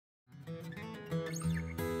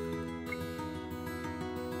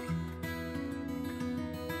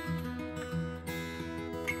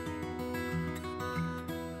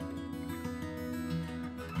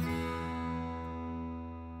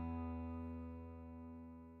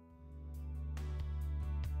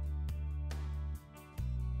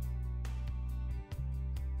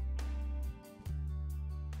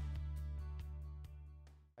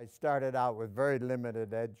I started out with very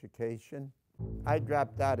limited education. I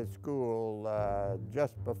dropped out of school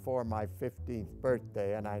just before my 15th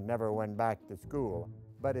birthday, and I never went back to school.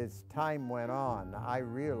 But as time went on, I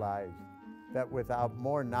realized that without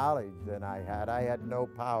more knowledge than I had no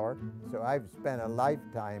power. So I've spent a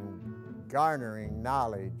lifetime garnering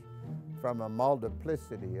knowledge from a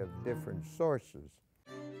multiplicity of different sources.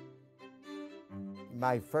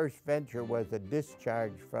 My first venture was a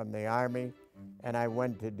discharge from the Army, and I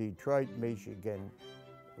went to Detroit, Michigan,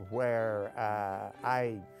 where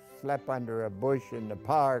I slept under a bush in the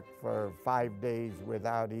park for 5 days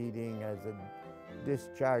without eating as a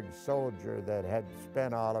discharged soldier that had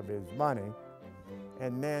spent all of his money.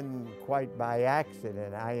 And then, quite by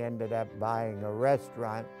accident, I ended up buying a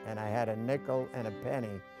restaurant, and I had a nickel and a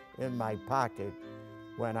penny in my pocket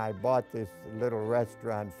when I bought this little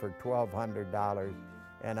restaurant for $1,200,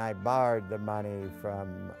 and I borrowed the money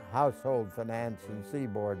from Household Finance and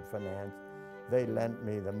Seaboard Finance. They lent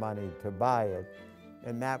me the money to buy it,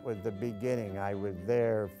 and that was the beginning. I was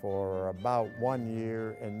there for about 1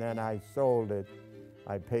 year, and then I sold it.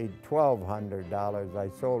 I paid $1,200. I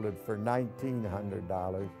sold it for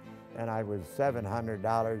 $1,900, and I was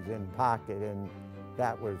 $700 in pocket, and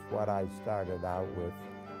that was what I started out with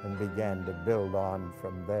and began to build on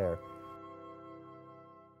from there.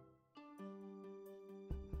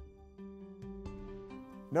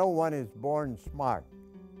 No one is born smart.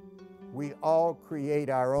 We all create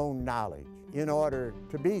our own knowledge in order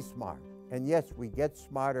to be smart. And yes, we get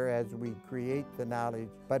smarter as we create the knowledge,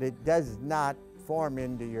 but it does not form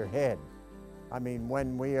into your head. I mean,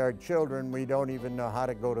 when we are children, we don't even know how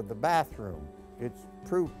to go to the bathroom. It's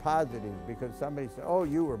proof positive because somebody says, oh,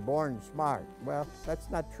 you were born smart. Well, that's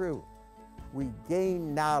not true. We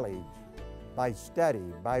gain knowledge by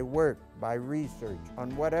study, by work, by research,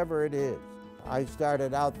 on whatever it is. I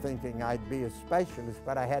started out thinking I'd be a specialist,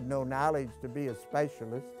 but I had no knowledge to be a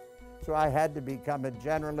specialist, so I had to become a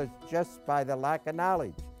generalist just by the lack of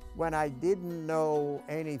knowledge. When I didn't know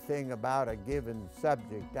anything about a given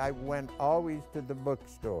subject, I went always to the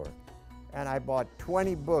bookstore, and I bought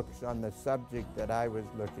 20 books on the subject that I was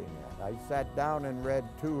looking at. I sat down and read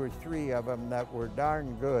 2 or 3 of them that were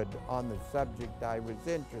darn good on the subject I was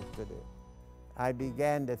interested in. I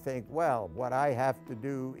began to think, well, what I have to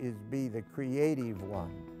do is be the creative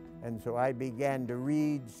one. And so I began to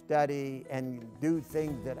read, study, and do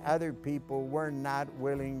things that other people were not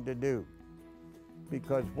willing to do.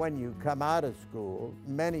 Because when you come out of school,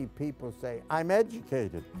 many people say, I'm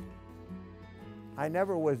educated. I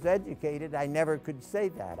never was educated. I never could say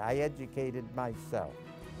that. I educated myself.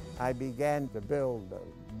 I began to build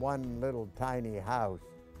one little tiny house.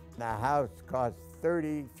 The house cost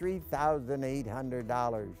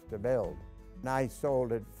 $33,800 to build. And I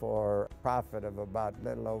sold it for a profit of about a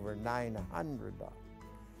little over $900.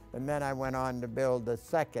 And then I went on to build the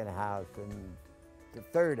second house and the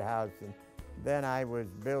third house. And then I was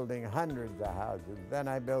building hundreds of houses. Then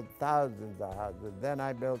I built thousands of houses. Then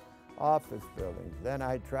I built office buildings. Then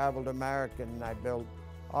I traveled America and I built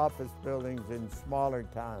office buildings in smaller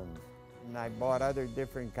towns. And I bought other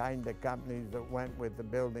different kinds of companies that went with the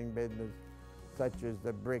building business, such as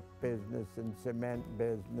the brick business and cement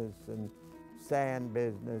business and sand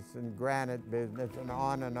business and granite business and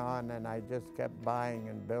on, and I just kept buying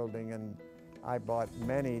and building, and I bought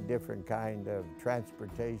many different kinds of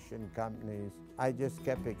transportation companies. I just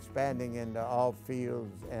kept expanding into all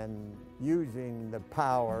fields and using the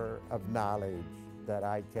power of knowledge that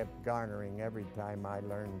I kept garnering every time I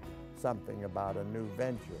learned something about a new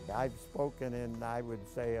venture. I've spoken in, I would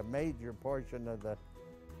say, a major portion of the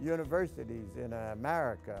universities in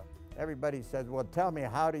America. Everybody says, well, tell me,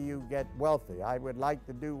 how do you get wealthy? I would like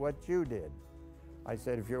to do what you did. I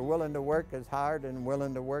said, if you're willing to work as hard and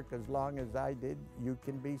willing to work as long as I did, you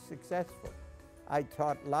can be successful. I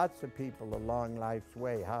taught lots of people along life's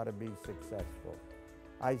way how to be successful.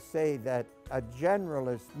 I say that a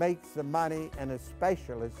generalist makes the money and a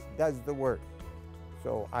specialist does the work.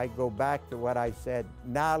 So I go back to what I said,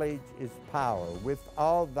 knowledge is power. With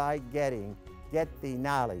all thy getting, get thee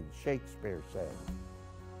knowledge, Shakespeare said.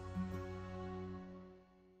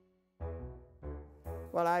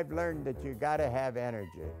 Well, I've learned that you got to have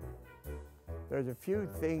energy. There's a few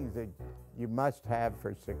things that you must have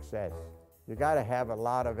for success. You got to have a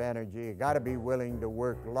lot of energy. You got to be willing to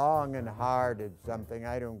work long and hard at something.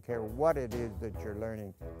 I don't care what it is that you're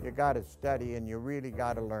learning. You got to study, and you really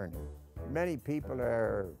got to learn it. Many people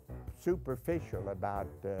are superficial about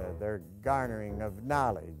their garnering of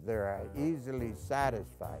knowledge. They're easily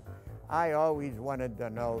satisfied. I always wanted to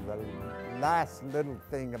know the last little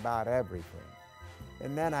thing about everything.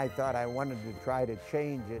 And then I thought I wanted to try to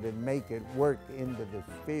change it and make it work into the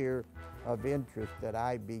sphere of interest that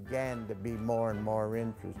I began to be more and more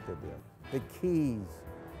interested in. The keys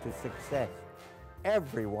to success,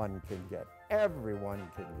 everyone can get, everyone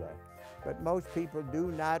can get. But most people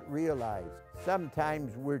do not realize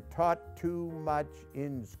sometimes we're taught too much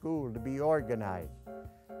in school to be organized.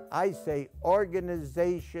 I say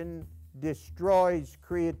organization destroys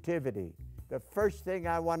creativity. The first thing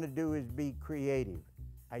I want to do is be creative.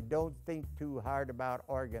 I don't think too hard about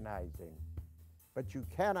organizing. But you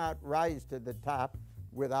cannot rise to the top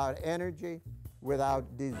without energy,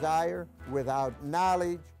 without desire, without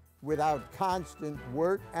knowledge, without constant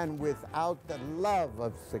work, and without the love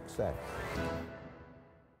of success.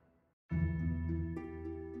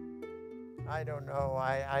 I don't know,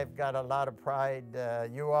 I've got a lot of pride.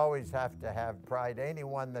 You always have to have pride.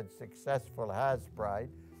 Anyone that's successful has pride.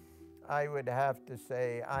 I would have to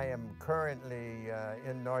say I am currently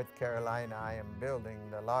in North Carolina. I am building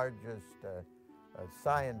the largest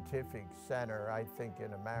scientific center, I think,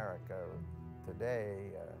 in America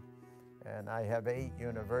today. And I have 8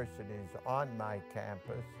 universities on my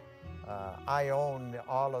campus. I own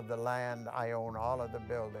all of the land, I own all of the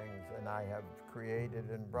buildings, and I have created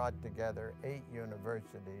and brought together 8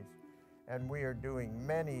 universities. And we are doing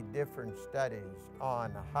many different studies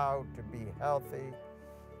on how to be healthy,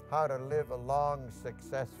 how to live a long,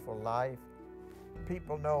 successful life.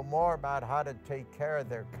 People know more about how to take care of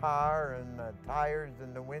their car and the tires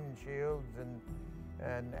and the windshields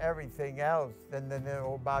and everything else than they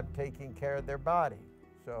know about taking care of their body.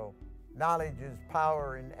 So knowledge is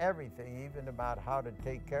power in everything, even about how to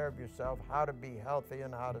take care of yourself, how to be healthy,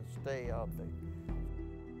 and how to stay healthy.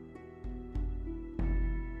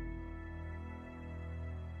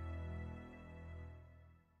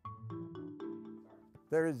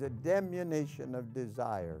 There is a diminution of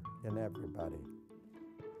desire in everybody.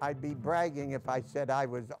 I'd be bragging if I said I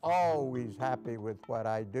was always happy with what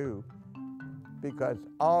I do, because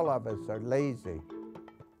all of us are lazy.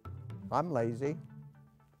 I'm lazy.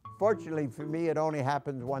 Fortunately for me, it only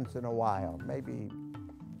happens once in a while, maybe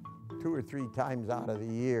 2 or 3 times out of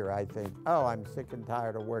the year. I think, oh, I'm sick and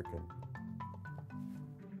tired of working.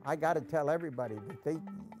 I got to tell everybody that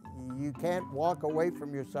you can't walk away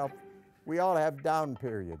from yourself. We all have down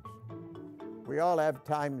periods. We all have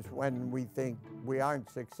times when we think we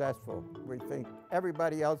aren't successful. We think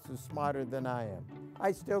everybody else is smarter than I am.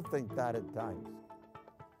 I still think that at times.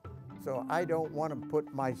 So I don't want to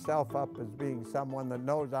put myself up as being someone that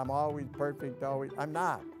knows I'm always perfect, always. I'm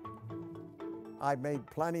not. I've made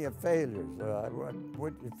plenty of failures.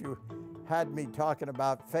 If you had me talking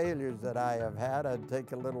about failures that I have had, I'd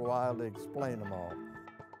take a little while to explain them all.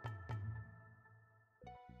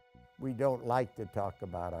 We don't like to talk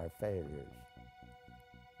about our failures.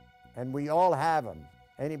 And we all have them.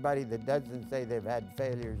 Anybody that doesn't say they've had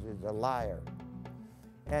failures is a liar.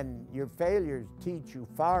 And your failures teach you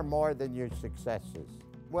far more than your successes.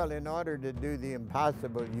 Well, in order to do the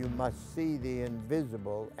impossible, you must see the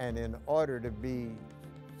invisible. And in order to be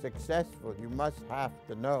successful, you must have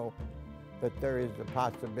to know that there is a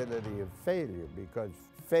possibility of failure, because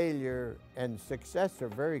failure and success are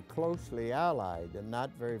very closely allied and not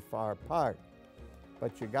very far apart.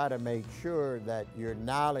 But you got to make sure that your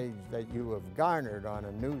knowledge that you have garnered on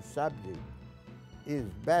a new subject is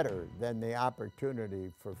better than the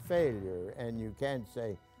opportunity for failure. And you can't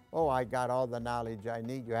say, oh, I got all the knowledge I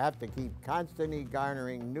need. You have to keep constantly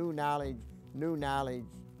garnering new knowledge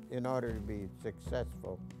in order to be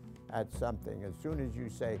successful at something. As soon as you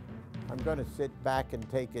say, I'm going to sit back and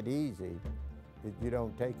take it easy, if you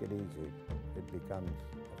don't take it easy, it becomes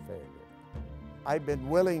a failure. I've been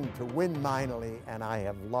willing to win minorly, and I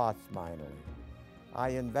have lost minorly. I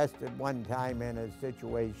invested one time in a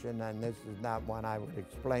situation, and this is not one I would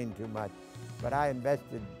explain too much, but I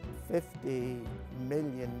invested $50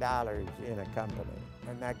 million in a company,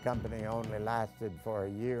 and that company only lasted for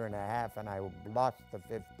 1.5 years, and I lost the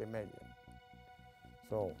 $50 million.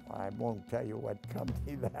 So I won't tell you what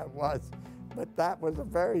company that was, but that was a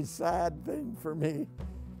very sad thing for me.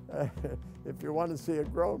 If you want to see a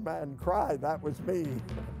grown man cry, that was me.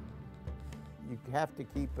 You have to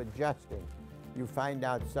keep adjusting. You find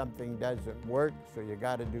out something doesn't work, so you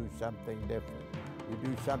got to do something different. You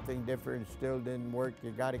do something different, still didn't work,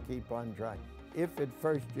 you got to keep on trying. If at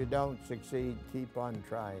first you don't succeed, keep on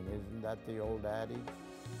trying. Isn't that the old adage?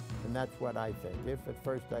 And that's what I think. If at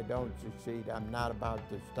first I don't succeed, I'm not about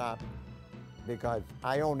to stop, because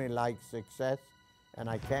I only like success, and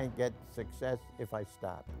I can't get success if I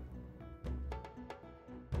stop.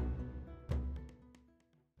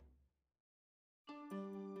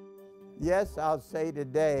 Yes, I'll say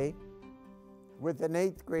today, With an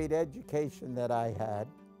 8th grade education that I had,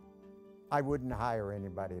 I wouldn't hire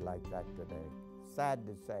anybody like that today. Sad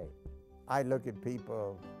to say. I look at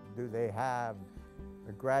people, do they have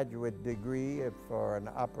a graduate degree for an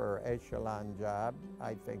upper echelon job?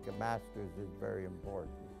 I think a master's is very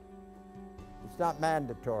important. It's not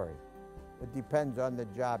mandatory. It depends on the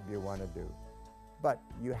job you want to do. But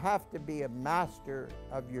you have to be a master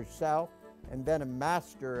of yourself and then a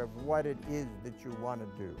master of what it is that you want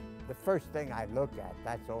to do. The first thing I look at,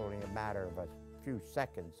 that's only a matter of a few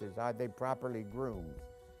seconds, is are they properly groomed?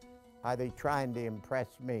 Are they trying to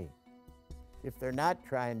impress me? If they're not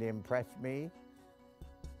trying to impress me,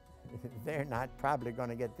 they're not probably going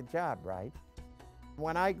to get the job, right?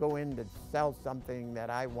 When I go in to sell something that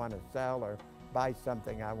I want to sell or buy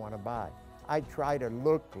something I want to buy, I try to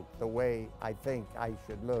look the way I think I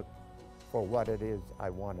should look for what it is I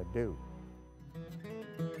want to do.